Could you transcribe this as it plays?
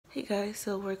Hey guys,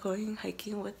 so we're going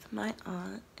hiking with my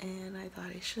aunt and I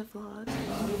thought I should vlog.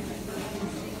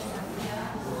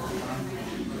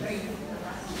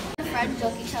 Friends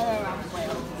joke each other around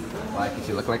whales. Why? Because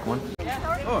you look like one?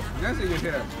 Yeah. Oh, that's what you're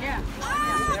here. Yeah.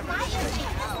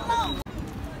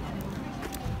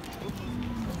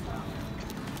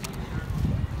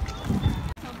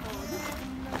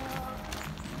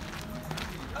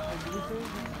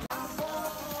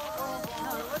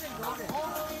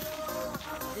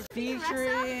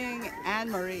 Featuring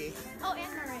Anne-Marie. Oh,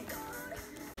 Anne-Marie.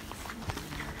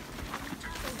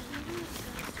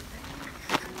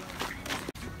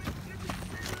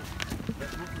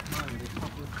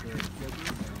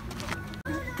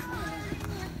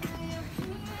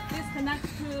 This connects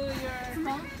to your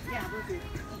phone? Yeah.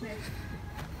 Okay.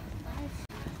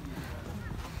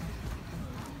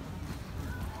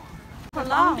 For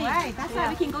long, right? That's why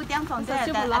we can go down from there at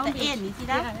the end. You see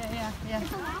that?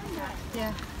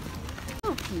 Yeah.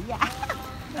 肚皮呀！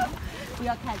不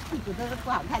要看屁股，都是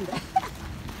不好看的。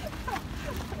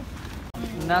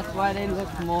 And that's why they look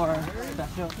more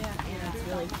special. It's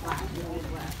really flat.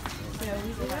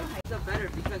 It's better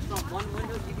because from one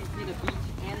window you can see the beach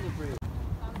and the bridge.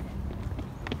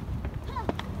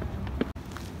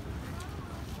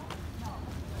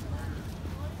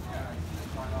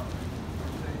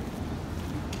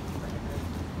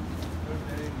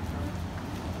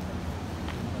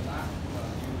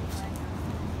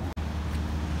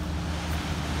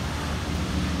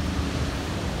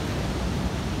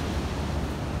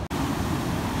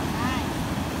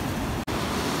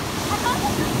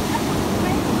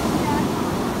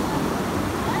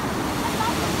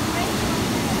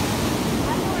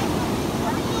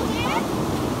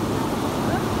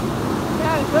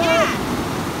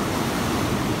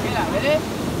 Ready?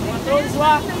 You want to throw this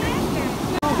rock?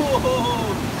 Oh,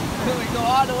 we go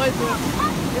all the way to it.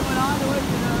 It went all the way to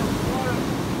the water.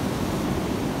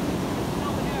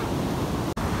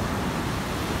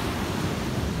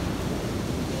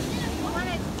 You want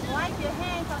to wipe your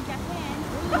hands on your hand?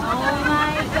 Oh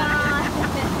my God!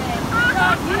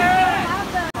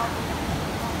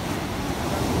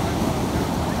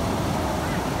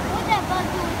 What that bug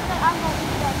do? I'm going to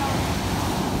do that.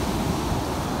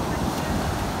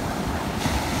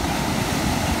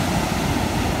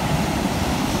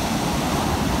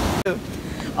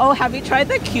 Oh, have you tried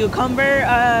the cucumber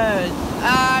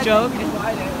joke?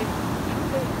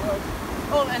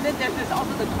 Oh, and then there's this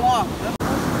also the claw.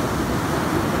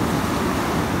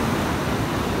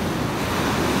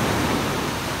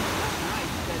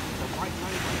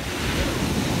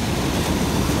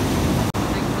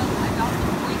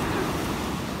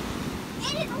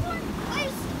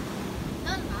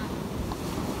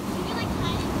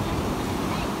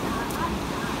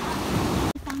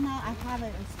 I have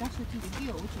a specialty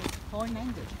skill, which is foreign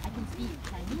language. I can speak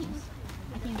Chinese.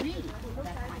 I can read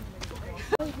that kind.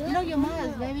 You know, your mom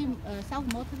is very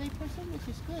self-motivated person, which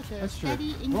is good. That's true.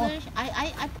 Study English.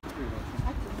 I applied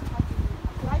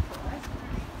for it.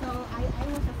 So I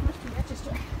was the first to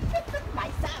register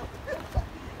myself.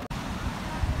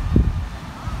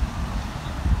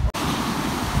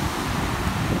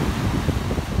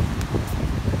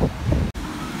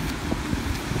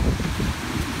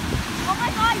 Oh my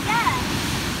God, yes!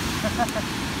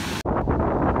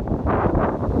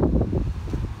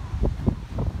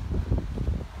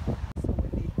 So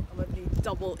windy. I'm gonna need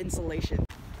double insulation.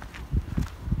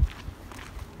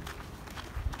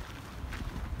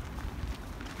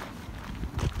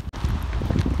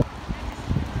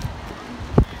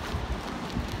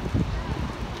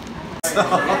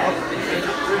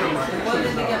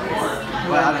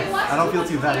 Well, I don't feel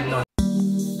too bad even though